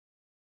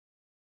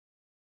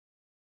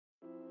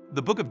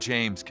The book of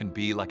James can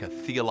be like a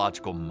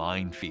theological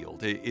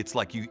minefield. It's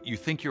like you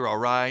think you're all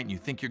right, and you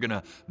think you're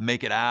gonna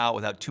make it out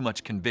without too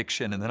much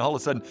conviction, and then all of a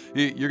sudden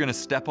you're gonna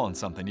step on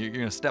something. You're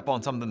gonna step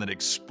on something that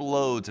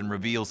explodes and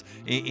reveals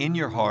in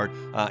your heart,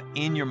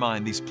 in your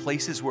mind, these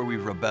places where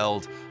we've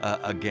rebelled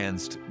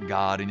against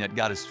God, and yet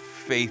God is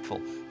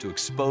faithful to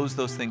expose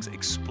those things,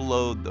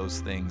 explode those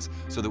things,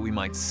 so that we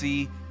might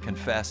see,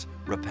 confess,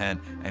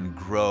 repent, and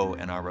grow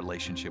in our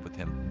relationship with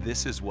Him.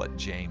 This is what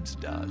James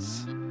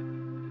does.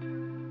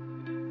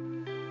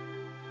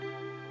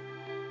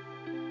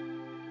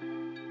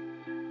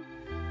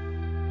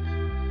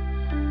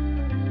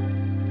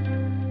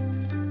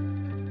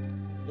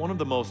 One of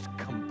the most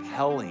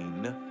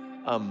compelling,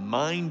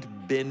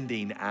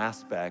 mind-bending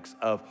aspects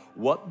of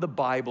what the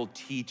Bible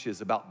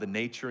teaches about the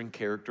nature and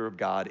character of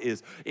God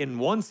is, in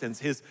one sense,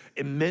 His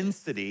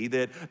immensity,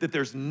 that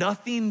there's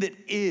nothing that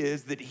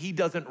He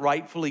doesn't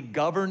rightfully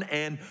govern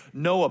and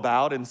know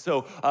about. And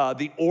so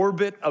the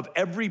orbit of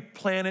every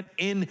planet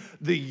in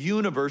the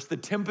universe, the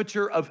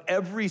temperature of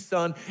every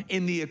sun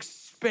in the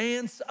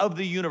expanse of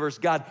the universe,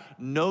 God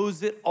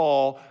knows it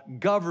all,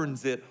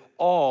 governs it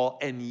all,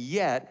 and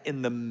yet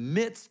in the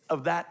midst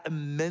of that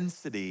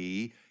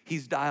immensity,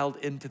 He's dialed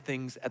into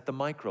things at the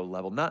micro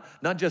level. Not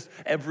just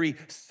every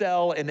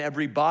cell in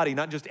every body,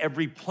 not just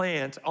every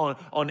plant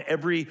on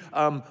every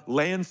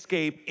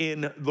landscape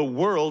in the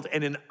world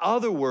and in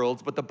other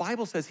worlds, but the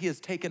Bible says He has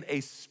taken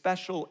a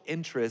special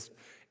interest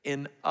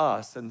in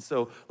us. And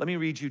so let me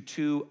read you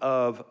two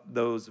of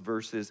those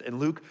verses. In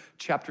Luke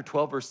chapter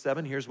 12, verse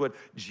 7, here's what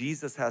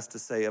Jesus has to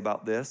say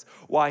about this.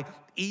 Why,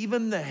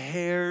 even the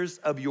hairs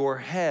of your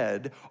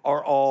head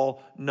are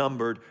all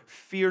numbered.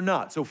 Fear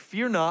not. So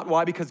fear not.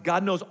 Why? Because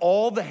God knows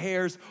all the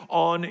hairs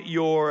on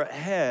your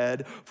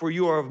head, for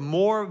you are of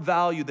more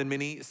value than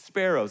many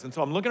sparrows. And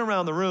so I'm looking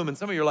around the room, and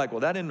some of you are like,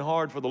 well, that isn't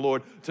hard for the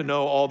Lord to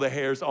know all the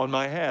hairs on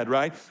my head,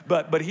 right?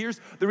 But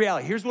here's the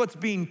reality. Here's what's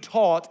being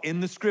taught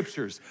in the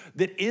scriptures,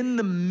 that in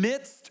the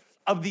midst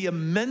of the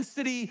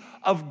immensity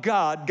of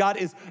God, God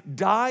is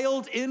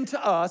dialed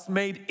into us,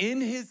 made in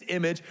His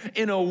image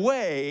in a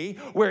way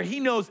where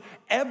He knows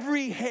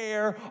every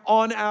hair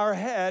on our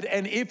head.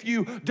 And if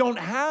you don't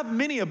have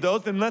many of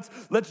those, then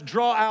let's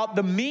draw out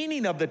the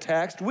meaning of the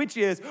text, which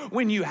is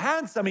when you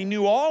had some, He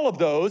knew all of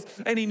those,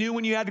 and He knew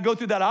when you had to go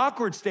through that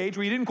awkward stage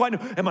where you didn't quite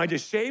know, am I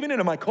just shaving it?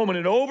 Am I combing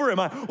it over?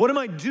 What am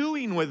I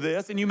doing with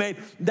this? And you made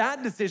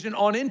that decision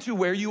on into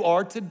where you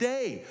are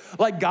today.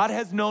 Like God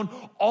has known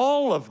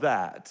all of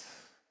that.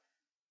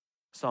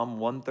 Psalm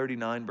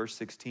 139, verse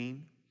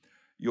 16,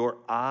 your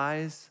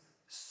eyes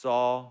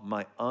saw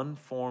my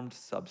unformed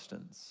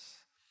substance,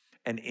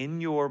 and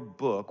in your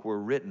book were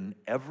written,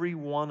 every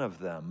one of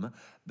them,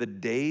 the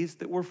days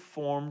that were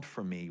formed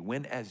for me,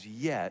 when as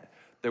yet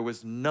there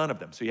was none of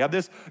them. So you have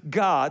this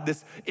God,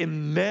 this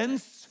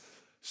immense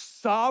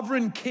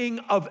sovereign King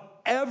of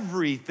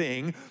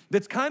everything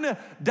that's kind of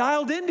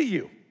dialed into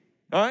you.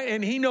 All right,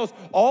 and He knows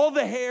all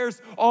the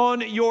hairs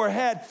on your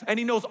head, and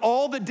He knows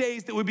all the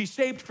days that would be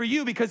shaped for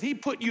you because He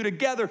put you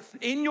together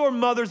in your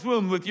mother's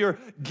womb with your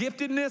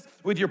giftedness,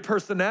 with your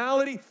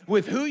personality,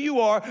 with who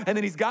you are, and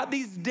then He's got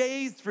these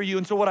days for you.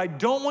 And so what I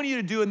don't want you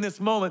to do in this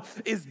moment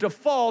is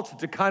default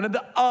to kind of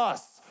the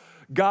us.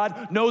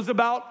 God knows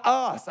about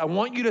us. I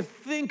want you to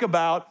think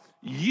about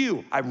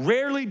you. I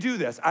rarely do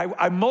this.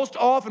 I most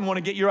often want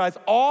to get your eyes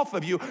off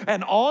of you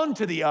and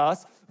onto the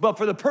us. But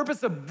for the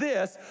purpose of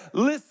this,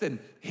 listen,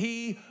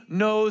 He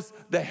knows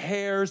the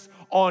hairs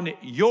on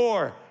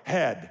your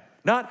head.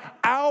 Not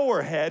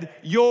our head,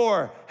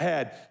 your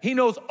head. He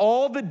knows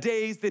all the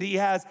days that He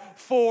has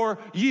for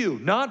you.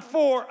 Not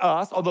for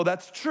us, although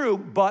that's true,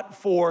 but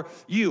for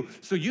you.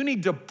 So you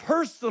need to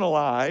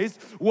personalize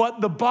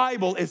what the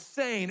Bible is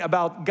saying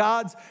about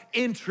God's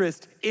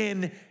interest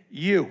in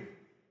you.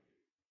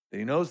 That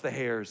He knows the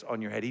hairs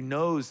on your head. He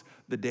knows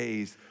the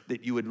days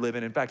that you would live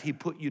in. In fact, He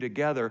put you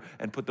together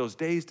and put those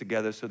days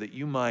together so that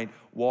you might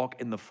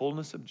walk in the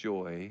fullness of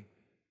joy,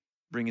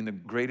 bringing the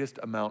greatest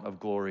amount of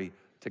glory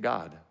to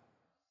God.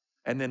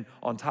 And then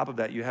on top of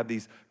that, you have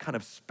these kind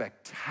of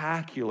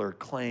spectacular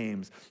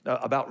claims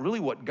about really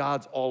what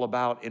God's all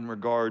about in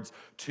regards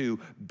to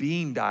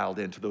being dialed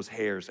into those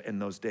hairs and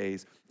those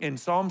days. In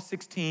Psalm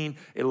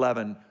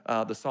 16:11,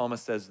 the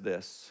psalmist says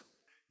this,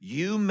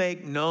 you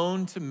make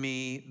known to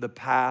me the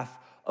path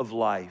of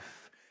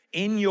life.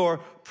 In your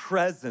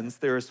presence,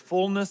 there is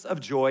fullness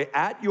of joy.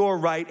 At your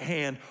right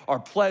hand are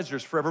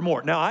pleasures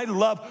forevermore. Now, I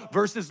love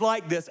verses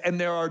like this, and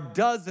there are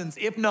dozens,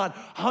 if not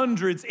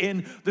hundreds,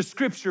 in the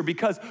scripture,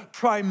 because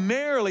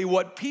primarily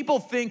what people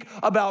think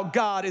about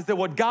God is that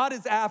what God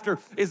is after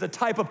is a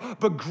type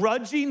of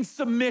begrudging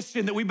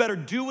submission that we better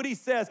do what He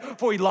says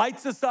before He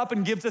lights us up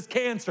and gives us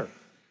cancer.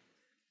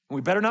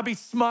 We better not be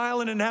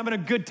smiling and having a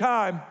good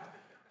time.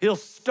 He'll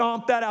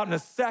stomp that out in a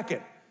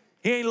second.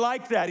 He ain't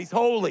like that. He's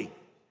holy.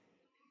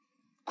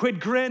 Quit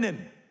grinning.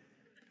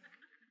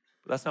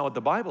 But that's not what the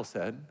Bible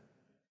said.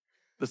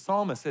 The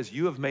psalmist says,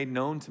 you have made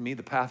known to me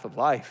the path of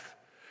life.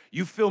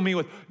 You fill me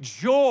with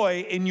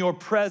joy in your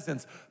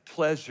presence,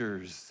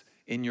 pleasures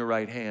in your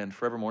right hand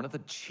forevermore. Not the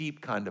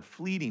cheap kind of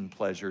fleeting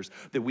pleasures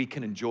that we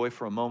can enjoy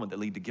for a moment that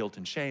lead to guilt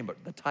and shame,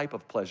 but the type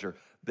of pleasure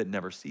that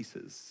never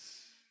ceases.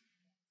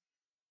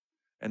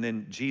 And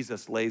then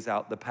Jesus lays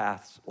out the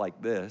paths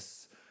like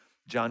this.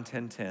 John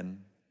 10:10,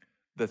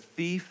 the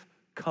thief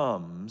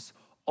comes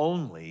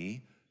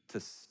only to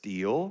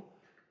steal,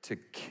 to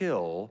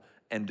kill,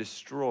 and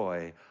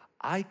destroy.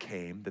 I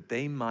came that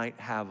they might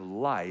have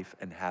life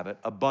and have it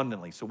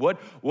abundantly. So what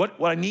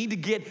I need to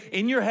get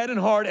in your head and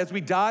heart as we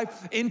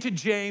dive into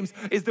James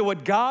is that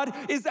what God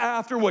is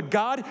after, what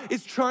God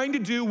is trying to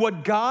do,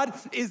 what God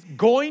is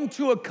going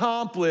to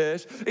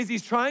accomplish is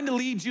he's trying to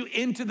lead you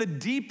into the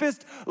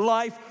deepest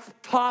life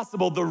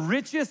possible, the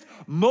richest,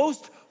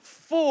 most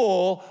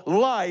full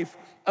life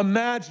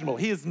imaginable.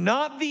 He is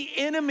not the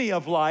enemy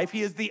of life.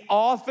 He is the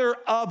author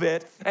of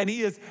it, and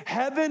he is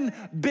heaven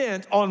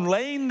bent on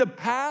laying the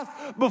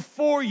path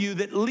before you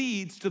that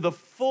leads to the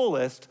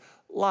fullest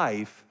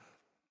life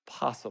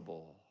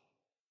possible.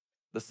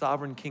 The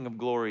sovereign King of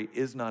glory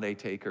is not a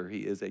taker, he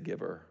is a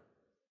giver.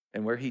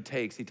 And where he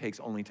takes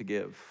only to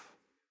give.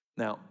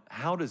 Now,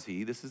 how does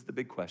he, this is the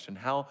big question,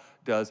 how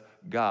does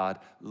God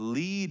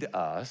lead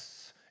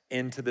us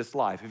into this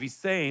life? If he's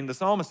saying, the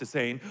psalmist is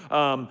saying,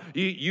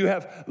 you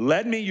have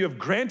led me, you have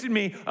granted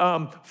me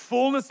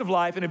fullness of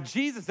life. And if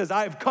Jesus says,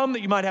 I have come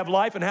that you might have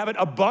life and have it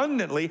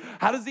abundantly,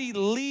 how does he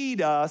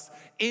lead us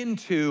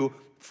into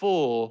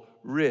full,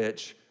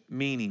 rich,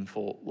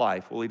 meaningful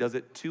life? Well, he does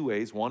it two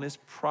ways. One is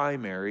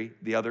primary,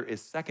 the other is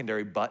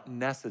secondary, but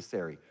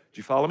necessary. Do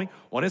you follow me?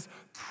 One is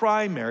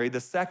primary, the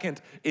second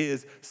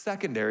is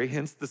secondary,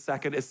 hence the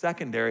second is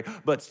secondary,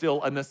 but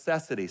still a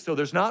necessity. So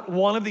there's not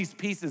one of these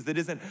pieces that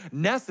isn't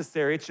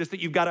necessary, it's just that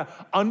you've got to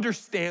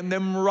understand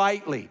them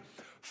rightly.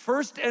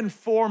 First and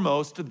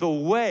foremost, the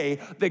way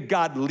that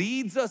God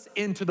leads us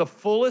into the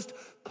fullest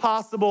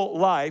possible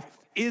life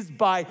is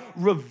by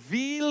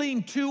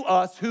revealing to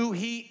us who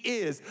he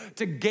is.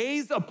 To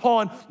gaze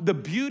upon the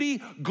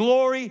beauty,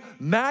 glory,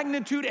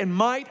 magnitude, and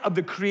might of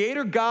the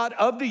Creator God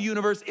of the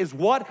universe is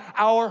what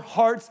our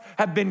hearts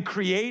have been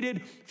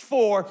created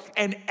for,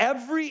 and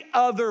every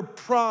other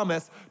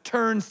promise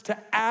turns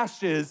to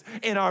ashes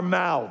in our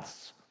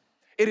mouths.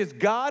 It is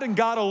God and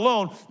God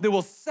alone that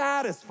will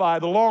satisfy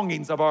the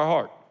longings of our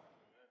heart.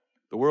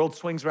 The world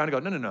swings around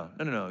and goes,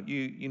 no.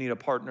 You need a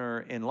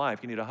partner in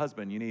life. You need a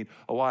husband. You need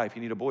a wife.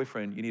 You need a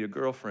boyfriend. You need a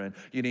girlfriend.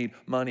 You need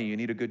money. You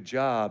need a good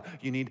job.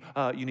 You need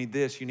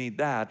this. You need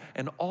that.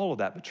 And all of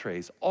that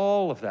betrays.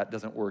 All of that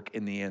doesn't work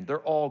in the end.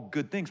 They're all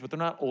good things, but they're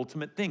not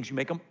ultimate things. You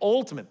make them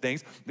ultimate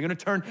things, they're going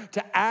to turn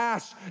to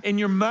ash in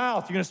your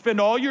mouth. You're going to spend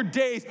all your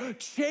days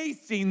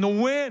chasing the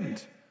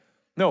wind.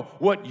 No,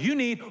 what you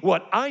need,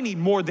 what I need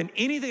more than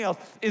anything else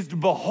is to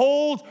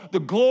behold the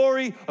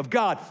glory of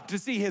God, to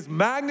see his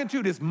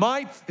magnitude, his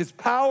might, his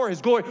power,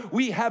 his glory.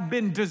 We have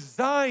been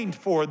designed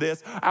for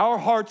this. Our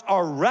hearts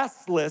are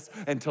restless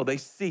until they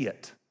see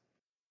it.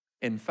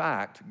 In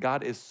fact,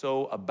 God is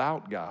so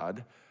about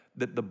God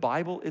that the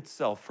Bible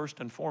itself, first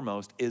and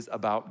foremost, is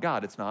about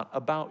God. It's not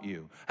about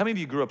you. How many of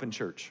you grew up in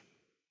church?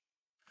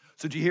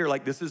 So did you hear,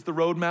 like, this is the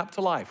roadmap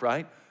to life,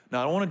 right? Now,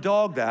 I don't want to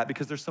dog that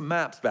because there's some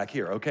maps back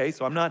here, okay?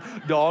 So I'm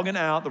not dogging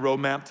out the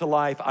roadmap to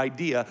life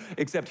idea,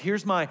 except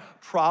here's my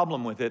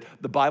problem with it.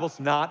 The Bible's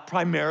not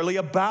primarily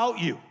about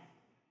you.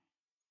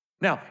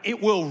 Now,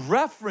 it will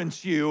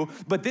reference you,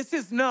 but this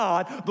is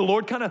not the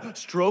Lord kind of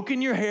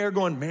stroking your hair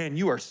going, man,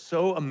 you are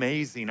so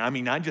amazing. I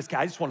mean, I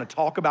just want to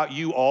talk about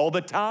you all the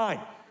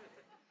time.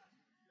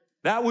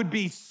 That would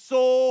be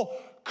soul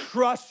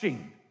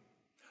crushing.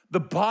 The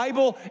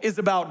Bible is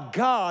about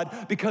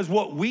God because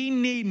what we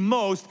need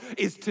most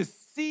is to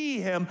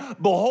see him,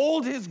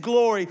 behold his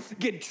glory,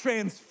 get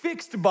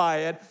transfixed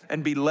by it,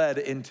 and be led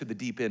into the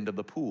deep end of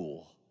the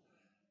pool.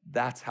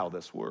 That's how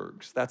this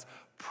works. That's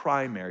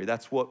primary.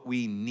 That's what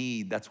we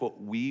need. That's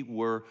what we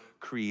were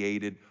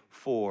created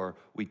for.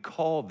 We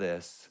call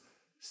this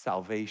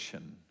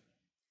salvation.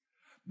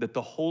 That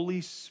the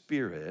Holy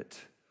Spirit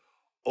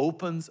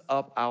opens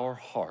up our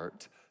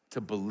heart to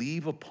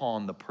believe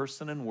upon the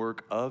person and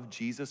work of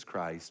Jesus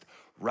Christ,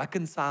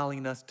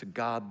 reconciling us to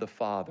God the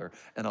Father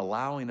and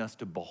allowing us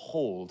to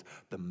behold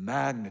the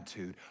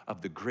magnitude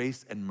of the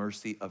grace and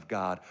mercy of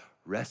God,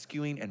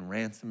 rescuing and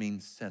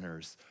ransoming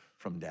sinners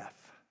from death.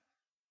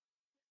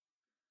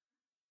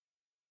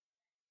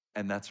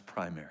 And that's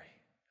primary.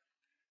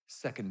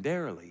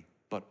 Secondarily,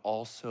 but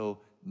also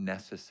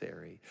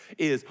necessary,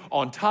 is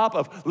on top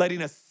of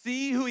letting us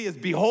see who he is,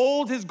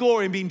 behold his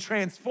glory, and being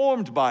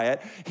transformed by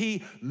it,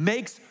 he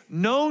makes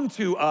known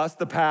to us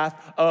the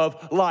path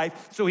of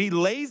life. So he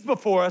lays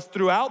before us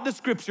throughout the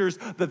scriptures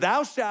the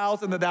thou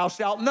shalt and the thou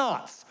shalt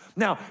nots.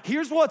 Now,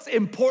 here's what's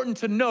important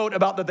to note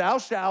about the thou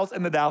shalt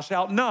and the thou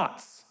shalt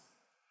nots.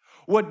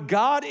 What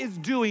God is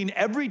doing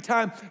every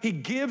time he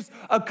gives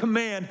a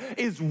command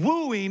is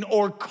wooing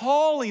or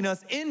calling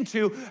us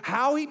into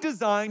how he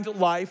designed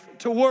life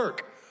to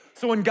work.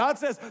 So when God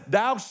says,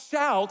 thou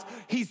shalt,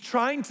 he's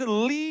trying to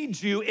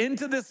lead you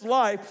into this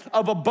life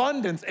of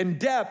abundance and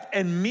depth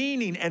and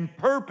meaning and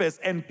purpose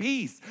and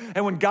peace.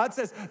 And when God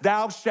says,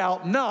 thou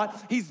shalt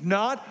not, he's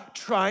not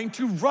trying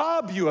to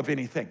rob you of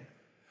anything.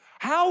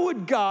 How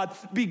would God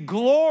be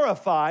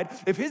glorified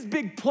if his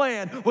big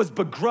plan was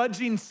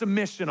begrudging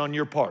submission on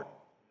your part?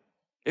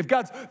 If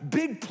God's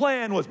big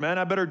plan was, man,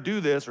 I better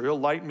do this or he'll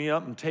light me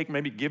up and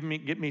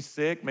get me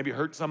sick, maybe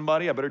hurt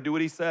somebody, I better do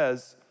what he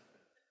says.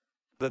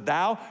 The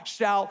thou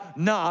shalt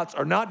nots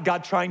are not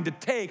God trying to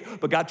take,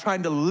 but God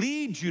trying to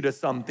lead you to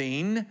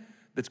something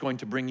that's going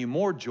to bring you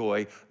more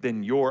joy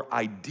than your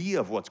idea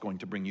of what's going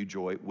to bring you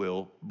joy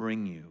will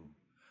bring you.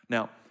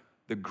 Now,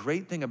 the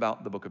great thing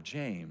about the book of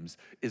James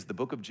is the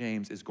book of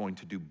James is going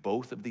to do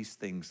both of these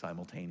things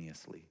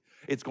simultaneously.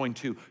 It's going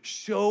to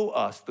show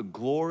us the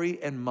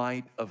glory and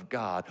might of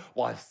God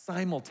while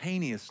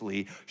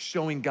simultaneously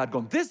showing God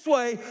going this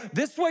way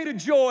to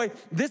joy,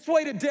 this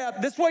way to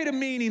depth, this way to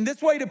meaning,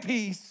 this way to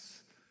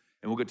peace.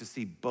 And we'll get to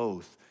see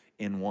both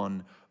in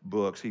one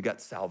book. So you've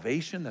got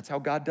salvation, that's how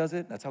God does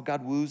it. That's how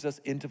God woos us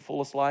into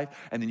fullest life.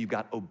 And then you've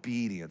got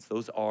obedience.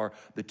 Those are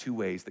the two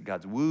ways that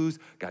God woos,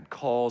 God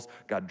calls,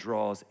 God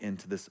draws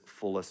into this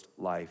fullest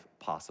life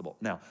possible.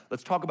 Now,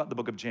 let's talk about the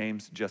book of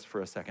James just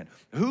for a second.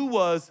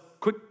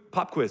 Quick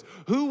pop quiz,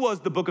 who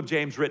was the book of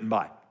James written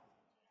by?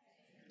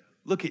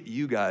 Look at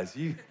you guys.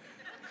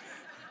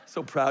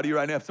 So proud of you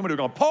right now. If somebody were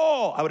going,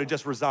 Paul, I would have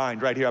just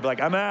resigned right here. I'd be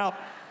like, I'm out.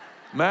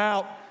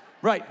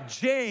 Right,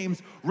 James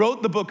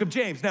wrote the book of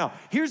James. Now,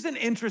 here's an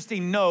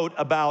interesting note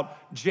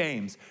about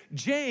James.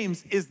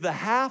 James is the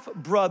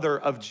half-brother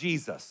of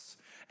Jesus.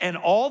 And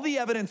all the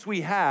evidence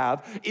we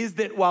have is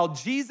that while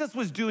Jesus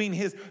was doing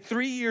his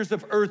 3 years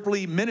of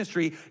earthly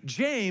ministry,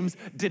 James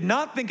did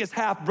not think his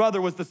half-brother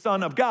was the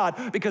Son of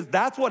God, because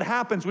that's what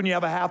happens when you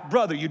have a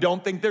half-brother. You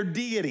don't think they're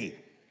deity.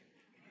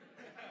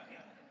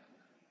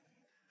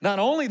 Not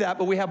only that,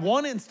 but we have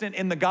one instant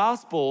in the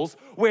Gospels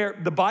where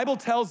the Bible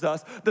tells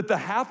us that the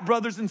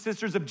half-brothers and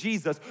sisters of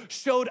Jesus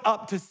showed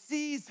up to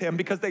seize him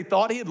because they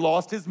thought he had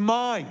lost his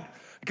mind.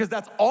 Because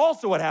that's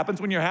also what happens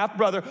when your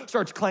half-brother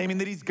starts claiming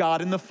that he's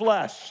God in the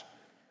flesh.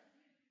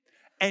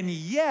 And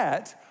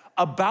yet,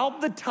 about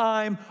the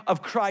time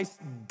of Christ's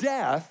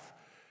death,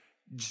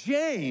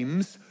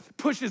 James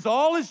pushes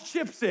all his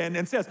chips in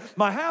and says,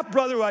 my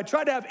half-brother who I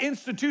tried to have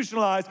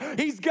institutionalized,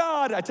 he's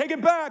God, I take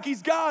it back,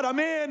 he's God, I'm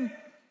in.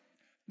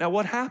 Now,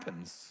 what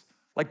happens?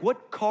 Like,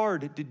 what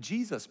card did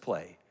Jesus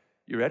play?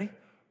 You ready?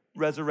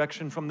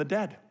 Resurrection from the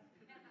dead.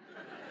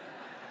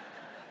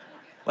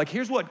 Like,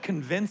 here's what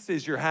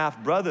convinces your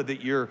half-brother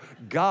that you're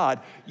God.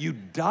 You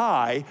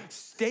die,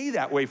 stay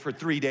that way for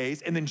 3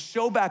 days, and then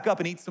show back up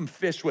and eat some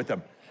fish with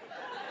him.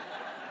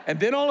 And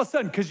then all of a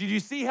sudden, because you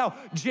see how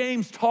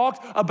James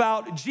talked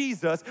about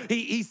Jesus,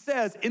 he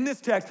says in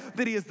this text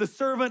that he is the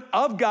servant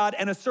of God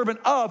and a servant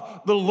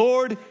of the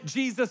Lord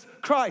Jesus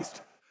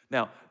Christ.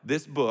 Now,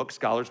 this book,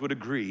 scholars would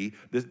agree,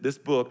 this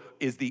book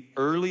is the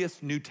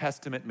earliest New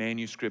Testament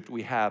manuscript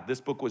we have. This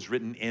book was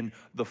written in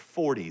the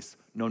 40s.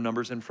 No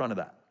numbers in front of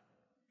that.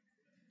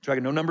 Try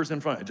no numbers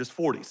in front of it, just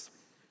 40s.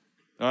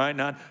 All right,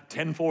 not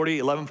 1040,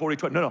 1140,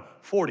 12, no,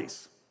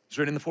 40s. It's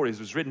written in the 40s. It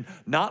was written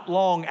not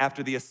long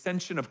after the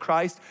ascension of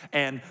Christ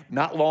and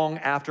not long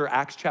after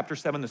Acts chapter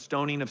 7, the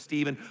stoning of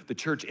Stephen. The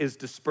church is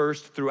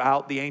dispersed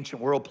throughout the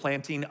ancient world,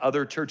 planting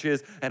other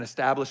churches and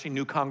establishing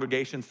new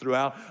congregations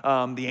throughout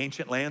the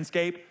ancient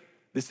landscape.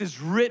 This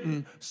is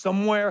written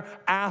somewhere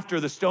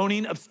after the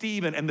stoning of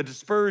Stephen and the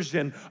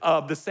dispersion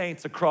of the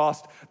saints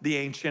across the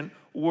ancient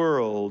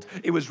world.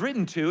 It was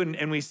written to,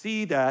 and we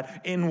see that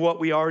in what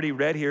we already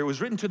read here, it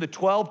was written to the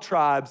 12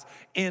 tribes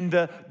in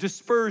the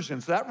dispersion.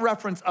 So that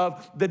reference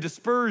of the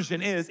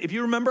dispersion is, if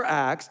you remember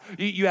Acts,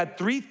 you had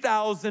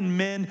 3,000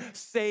 men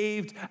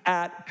saved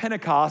at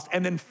Pentecost,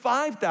 and then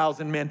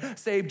 5,000 men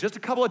saved just a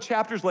couple of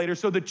chapters later.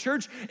 So the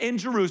church in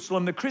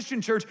Jerusalem, the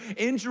Christian church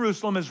in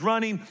Jerusalem is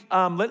running,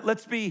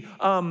 let's be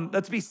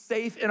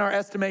safe in our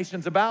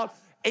estimations, about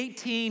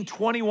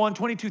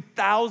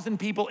 22,000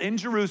 people in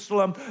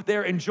Jerusalem.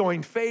 They're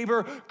enjoying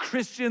favor.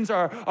 Christians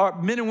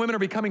men and women are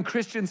becoming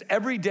Christians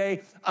every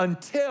day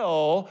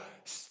until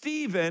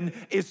Stephen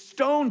is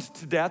stoned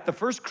to death, the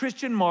first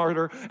Christian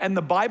martyr. And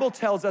the Bible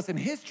tells us, and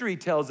history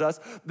tells us,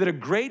 that a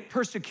great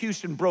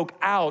persecution broke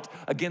out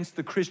against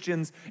the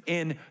Christians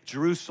in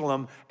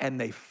Jerusalem, and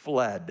they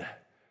fled.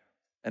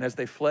 And as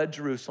they fled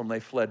Jerusalem, they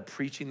fled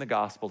preaching the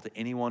gospel to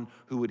anyone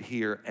who would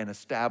hear, and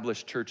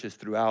established churches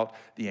throughout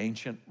the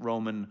ancient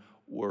Roman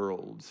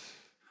world.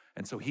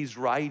 And so he's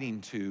writing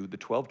to the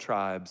 12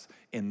 tribes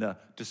in the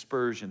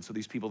dispersion. So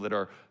these people that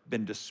are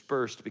been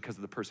dispersed because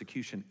of the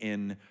persecution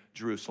in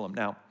Jerusalem.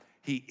 Now,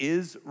 He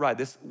is right.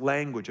 This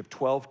language of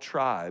 12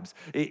 tribes,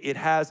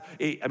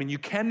 you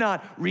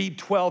cannot read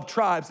 12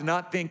 tribes and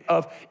not think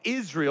of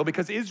Israel,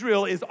 because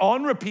Israel is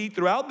on repeat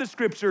throughout the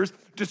scriptures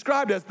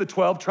described as the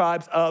 12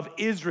 tribes of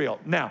Israel.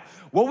 Now,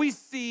 what we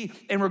see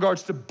in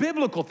regards to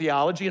biblical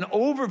theology, an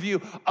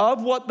overview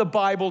of what the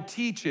Bible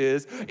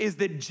teaches, is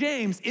that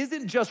James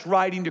isn't just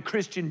writing to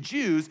Christian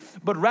Jews,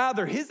 but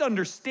rather his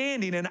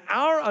understanding and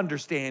our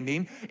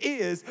understanding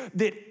is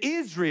that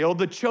Israel,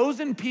 the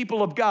chosen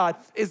people of God,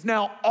 is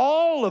now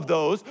all of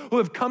those who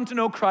have come to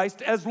know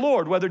Christ as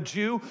Lord, whether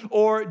Jew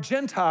or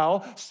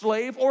Gentile,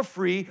 slave or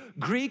free,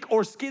 Greek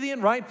or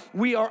Scythian, right?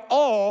 We are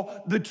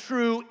all the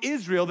true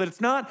Israel, that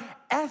it's not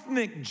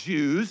ethnic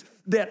Jews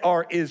that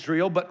are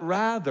Israel, but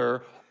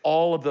rather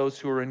all of those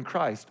who are in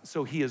Christ.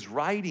 So he is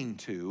writing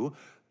to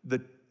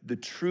the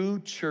true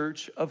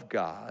church of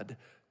God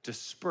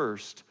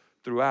dispersed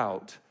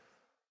throughout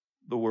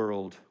the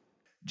world.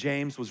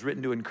 James was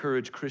written to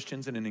encourage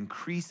Christians in an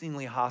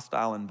increasingly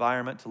hostile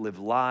environment to live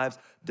lives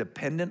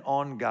dependent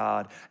on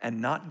God and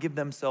not give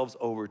themselves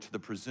over to the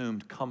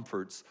presumed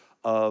comforts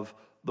of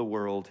the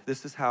world.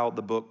 This is how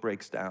the book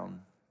breaks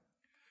down.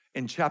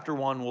 In chapter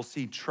 1, we'll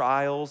see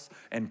trials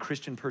and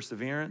Christian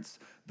perseverance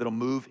that'll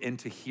move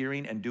into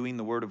hearing and doing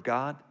the word of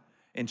God.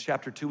 In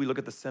chapter 2, we look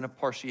at the sin of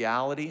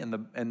partiality and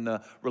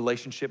the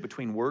relationship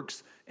between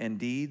works and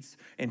deeds.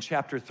 In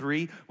chapter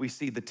 3, we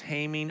see the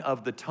taming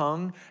of the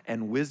tongue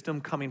and wisdom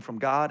coming from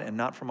God and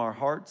not from our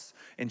hearts.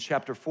 In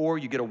chapter 4,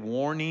 you get a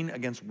warning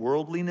against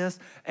worldliness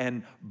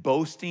and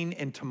boasting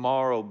in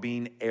tomorrow,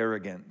 being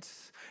arrogant.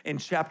 In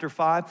chapter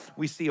 5,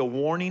 we see a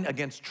warning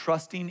against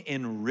trusting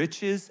in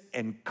riches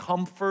and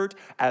comfort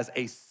as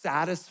a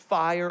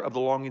satisfier of the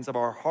longings of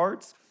our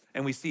hearts.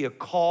 And we see a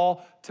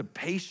call to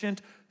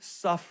patient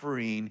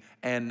suffering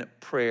and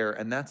prayer.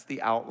 And that's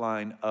the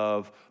outline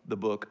of the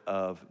book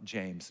of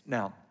James.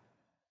 Now,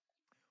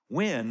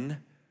 when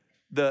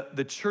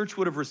the church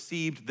would have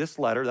received this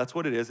letter, that's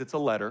what it is, it's a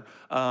letter,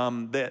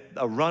 that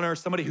a runner,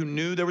 somebody who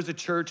knew there was a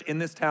church in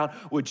this town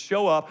would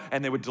show up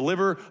and they would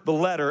deliver the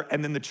letter,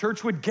 and then the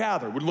church would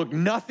gather. It would look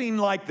nothing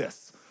like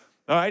this.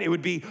 All right, it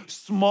would be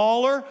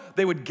smaller.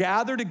 They would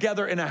gather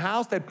together in a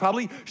house. They'd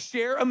probably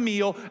share a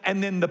meal,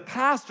 and then the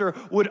pastor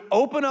would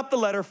open up the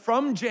letter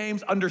from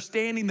James,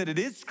 understanding that it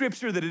is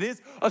scripture, that it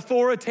is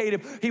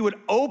authoritative. He would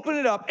open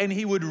it up and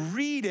he would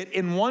read it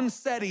in one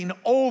setting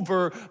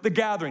over the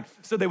gathering.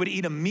 So they would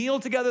eat a meal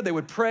together, they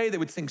would pray, they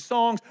would sing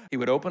songs. He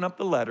would open up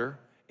the letter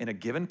in a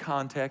given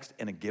context,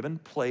 in a given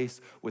place,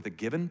 with a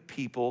given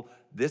people.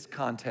 This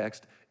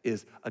context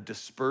is a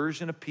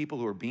dispersion of people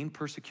who are being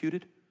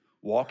persecuted,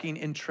 walking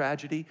in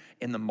tragedy,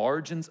 in the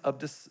margins of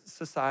this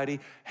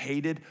society,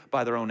 hated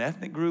by their own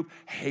ethnic group,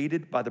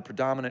 hated by the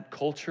predominant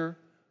culture,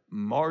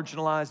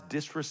 marginalized,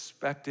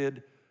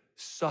 disrespected,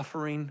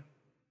 suffering.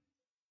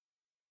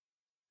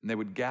 And they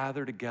would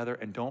gather together,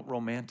 and don't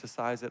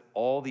romanticize it.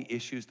 All the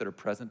issues that are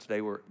present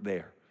today were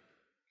there.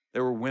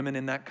 There were women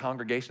in that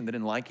congregation that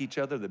didn't like each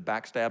other, that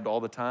backstabbed all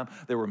the time.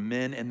 There were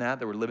men in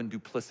that were living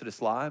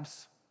duplicitous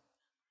lives.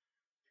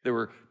 There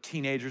were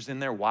teenagers in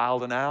there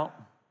wilding out.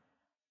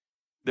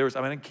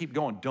 I keep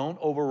going. Don't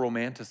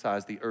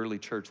over-romanticize the early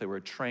church. They were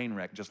a train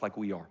wreck, just like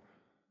we are.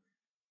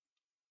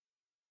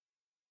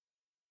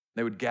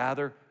 They would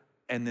gather,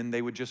 and then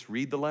they would just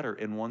read the letter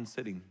in one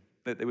sitting.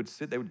 They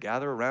would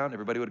gather around,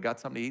 everybody would have got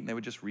something to eat, and they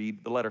would just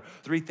read the letter.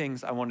 3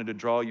 things I wanted to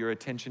draw your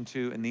attention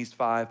to in these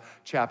 5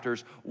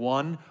 chapters.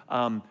 1,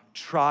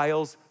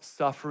 trials,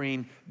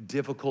 suffering,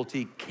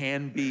 difficulty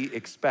can be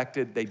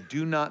expected. They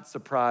do not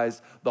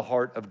surprise the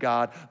heart of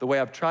God. The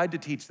way I've tried to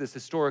teach this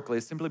historically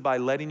is simply by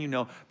letting you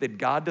know that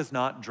God does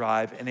not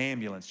drive an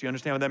ambulance. Do you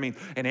understand what that means?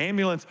 An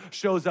ambulance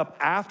shows up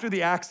after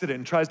the accident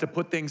and tries to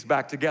put things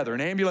back together.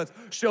 An ambulance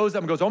shows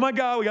up and goes, oh my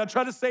God, we got to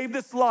try to save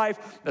this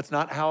life. That's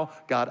not how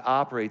God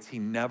operates. He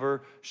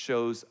never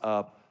shows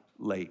up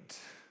late.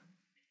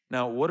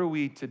 Now, what are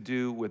we to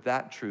do with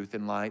that truth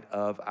in light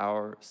of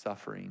our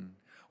suffering?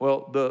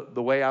 Well,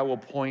 the way I will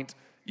point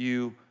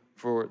you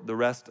for the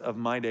rest of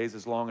my days,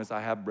 as long as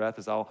I have breath,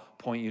 is I'll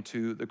point you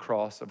to the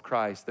cross of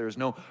Christ. There is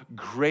no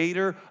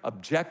greater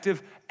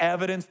objective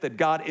evidence that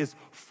God is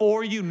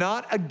for you,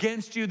 not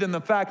against you, than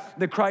the fact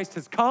that Christ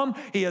has come,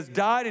 he has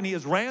died, and he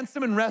has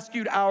ransomed and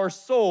rescued our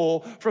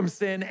soul from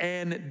sin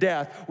and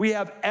death. We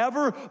have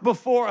ever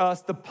before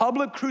us the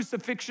public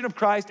crucifixion of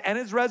Christ and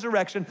his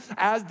resurrection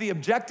as the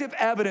objective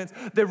evidence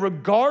that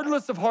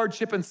regardless of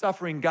hardship and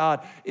suffering,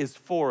 God is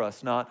for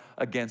us, not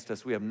against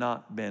us. We have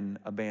not been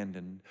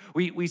abandoned.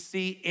 We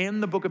see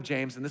in the book of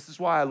James, and this is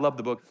why I love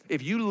the book,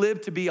 if you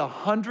live to be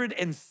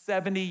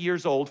 170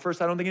 years old,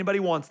 first, I don't think anybody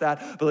wants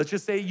that, but let's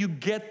just say you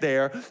get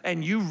there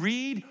and you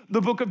read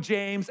the book of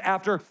James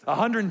after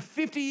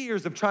 150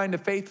 years of trying to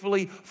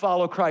faithfully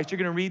follow Christ, you're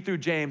gonna read through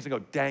James and go,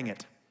 dang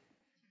it,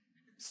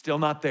 still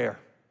not there.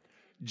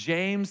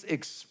 James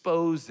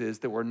exposes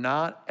that we're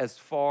not as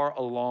far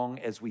along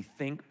as we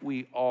think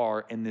we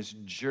are in this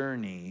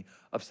journey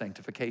of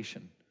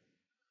sanctification.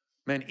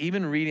 Man,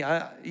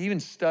 even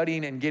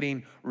studying and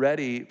getting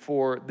ready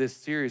for this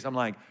series, I'm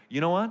like, you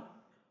know what?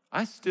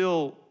 I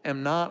still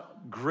am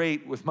not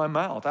great with my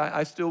mouth.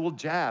 I still will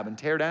jab and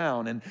tear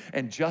down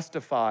and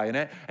justify.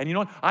 And you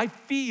know what? I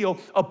feel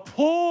a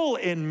pull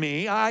in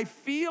me. I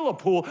feel a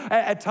pull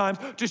at times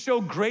to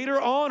show greater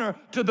honor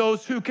to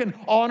those who can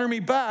honor me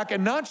back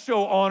and not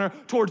show honor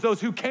towards those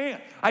who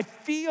can't. I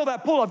feel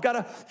that pull. I've got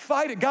to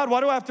fight it. God,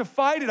 why do I have to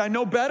fight it? I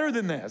know better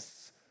than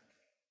this.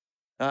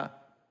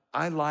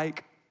 I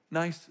like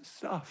nice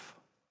stuff.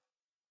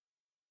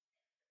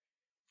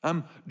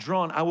 I'm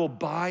drawn. I will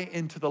buy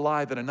into the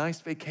lie that a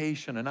nice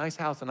vacation, a nice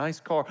house, a nice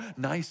car,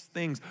 nice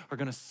things are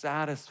going to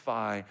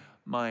satisfy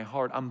my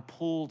heart. I'm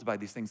pulled by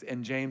these things.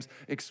 And James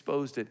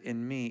exposed it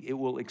in me. It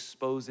will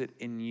expose it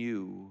in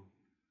you.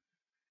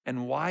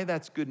 And why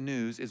that's good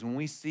news is when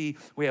we see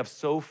we have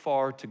so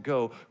far to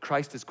go,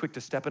 Christ is quick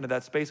to step into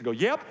that space and go,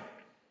 yep,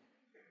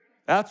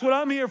 that's what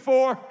I'm here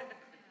for.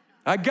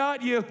 I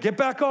got you. Get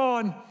back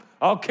on.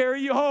 I'll carry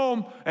you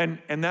home.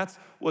 And that's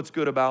what's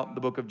good about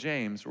the book of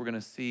James. We're going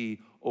to see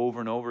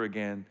over and over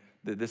again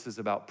that this is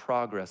about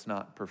progress,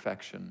 not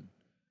perfection.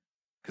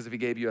 Because if he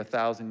gave you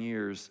 1,000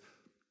 years,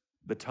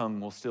 the tongue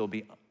will still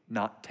be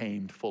not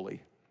tamed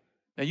fully.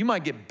 Now, you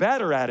might get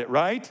better at it,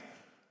 right?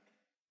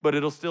 But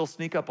it'll still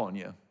sneak up on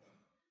you.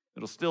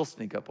 It'll still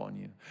sneak up on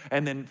you.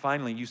 And then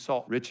finally, you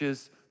saw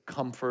riches,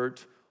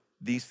 comfort.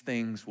 These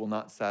things will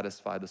not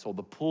satisfy the soul.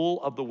 The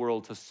pull of the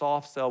world to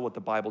soft sell what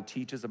the Bible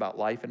teaches about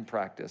life and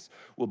practice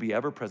will be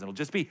ever present. It'll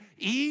just be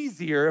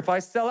easier if I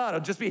sell out.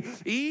 It'll just be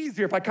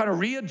easier if I kind of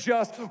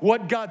readjust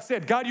what God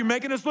said. God, you're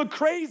making us look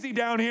crazy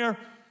down here.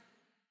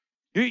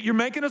 You're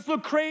making us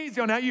look crazy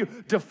on how you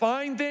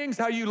define things,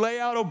 how you lay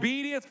out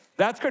obedience.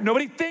 That's good.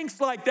 Nobody thinks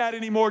like that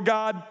anymore,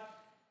 God.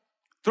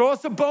 Throw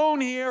us a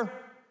bone here.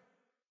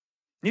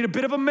 Need a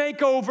bit of a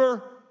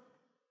makeover.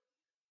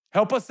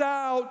 Help us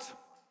out.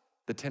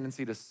 The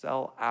tendency to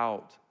sell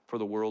out for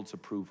the world's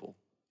approval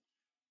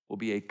will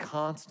be a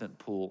constant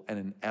pull and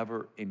an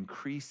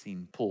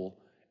ever-increasing pull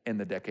in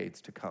the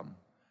decades to come.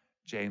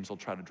 James will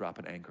try to drop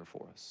an anchor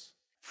for us.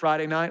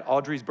 Friday night,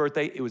 Audrey's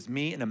birthday, it was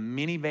me in a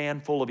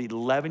minivan full of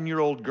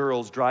 11-year-old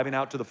girls driving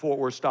out to the Fort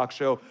Worth Stock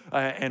Show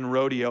and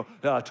rodeo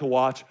to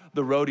watch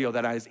the rodeo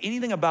that night. Is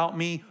anything about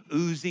me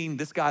oozing,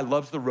 this guy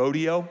loves the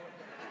rodeo?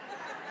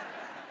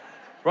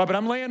 Right, but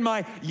I'm laying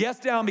my yes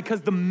down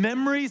because the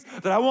memories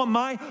that I want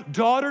my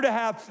daughter to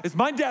have is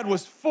my dad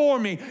was for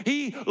me.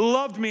 He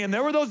loved me. And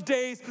there were those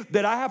days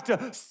that I have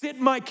to sit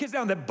my kids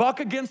down, that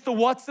buck against the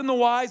what's and the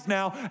whys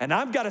now. And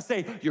I've got to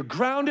say, you're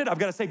grounded. I've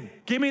got to say,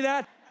 give me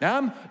that. Now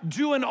I'm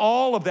doing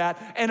all of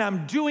that. And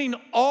I'm doing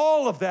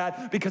all of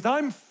that because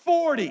I'm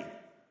 40.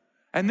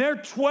 And they're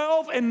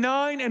 12 and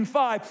 9 and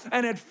 5.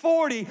 And at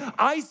 40,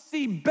 I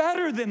see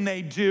better than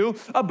they do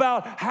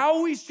about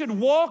how we should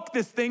walk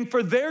this thing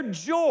for their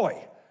joy.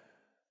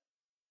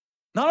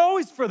 Not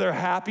always for their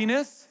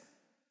happiness,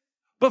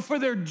 but for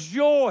their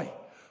joy,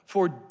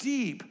 for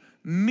deep,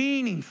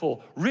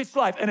 meaningful, rich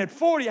life. And at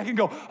 40, I can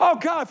go, oh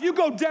God, if you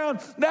go down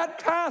that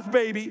path,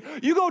 baby,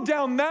 you go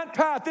down that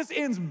path, this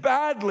ends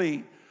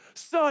badly.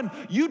 Son,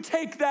 you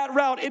take that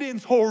route, it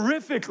ends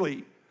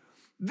horrifically.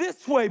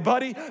 This way,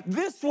 buddy,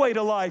 this way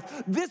to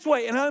life, this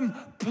way. And I'm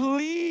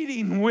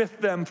pleading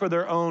with them for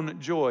their own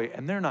joy.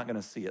 And they're not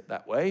going to see it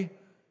that way.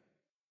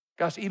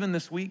 Gosh, even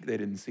this week, they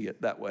didn't see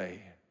it that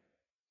way.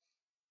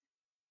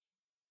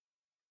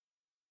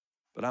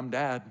 But I'm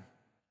dad,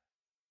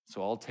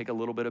 so I'll take a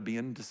little bit of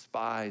being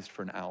despised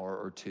for an hour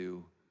or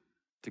two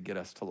to get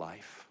us to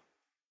life.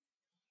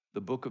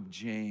 The book of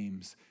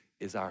James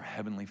is our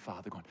Heavenly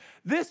Father going,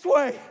 this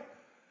way,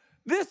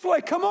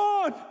 come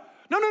on.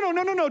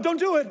 No, don't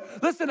do it.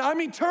 Listen,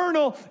 I'm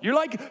eternal. You're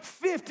like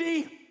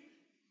 50.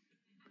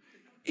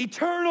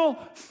 Eternal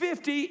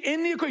 50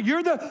 in the equation.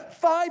 You're the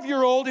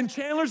 5-year-old in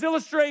Chandler's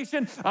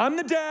illustration. I'm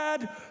the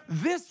dad.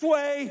 This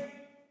way.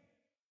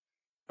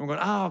 I'm going,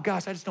 oh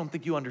gosh, I just don't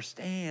think you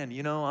understand.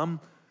 You know,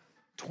 I'm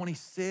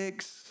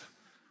 26.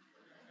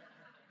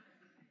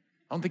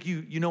 I don't think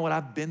you know what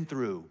I've been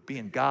through,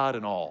 being God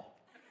and all.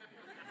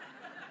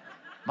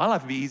 My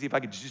life would be easy if I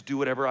could just do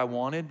whatever I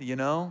wanted, you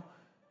know,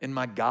 in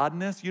my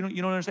godness. You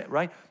don't understand,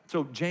 right?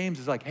 So James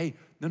is like, hey,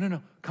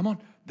 no, come on.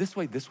 This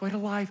way to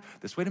life,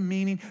 this way to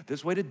meaning,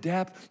 this way to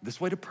depth, this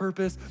way to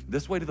purpose,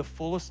 this way to the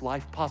fullest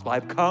life possible.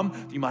 I've come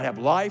that you might have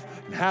life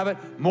and have it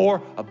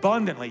more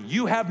abundantly.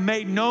 You have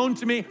made known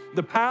to me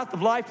the path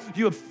of life.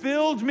 You have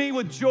filled me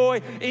with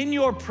joy in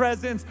your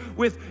presence,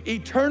 with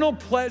eternal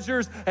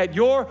pleasures at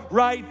your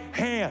right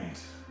hand.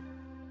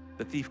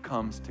 The thief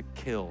comes to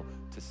kill,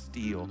 to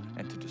steal,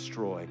 and to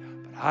destroy.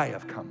 But I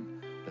have come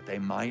that they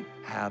might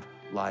have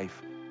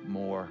life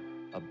more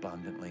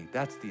abundantly.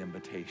 That's the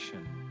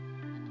invitation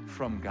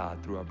from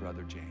God through our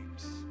brother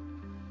James.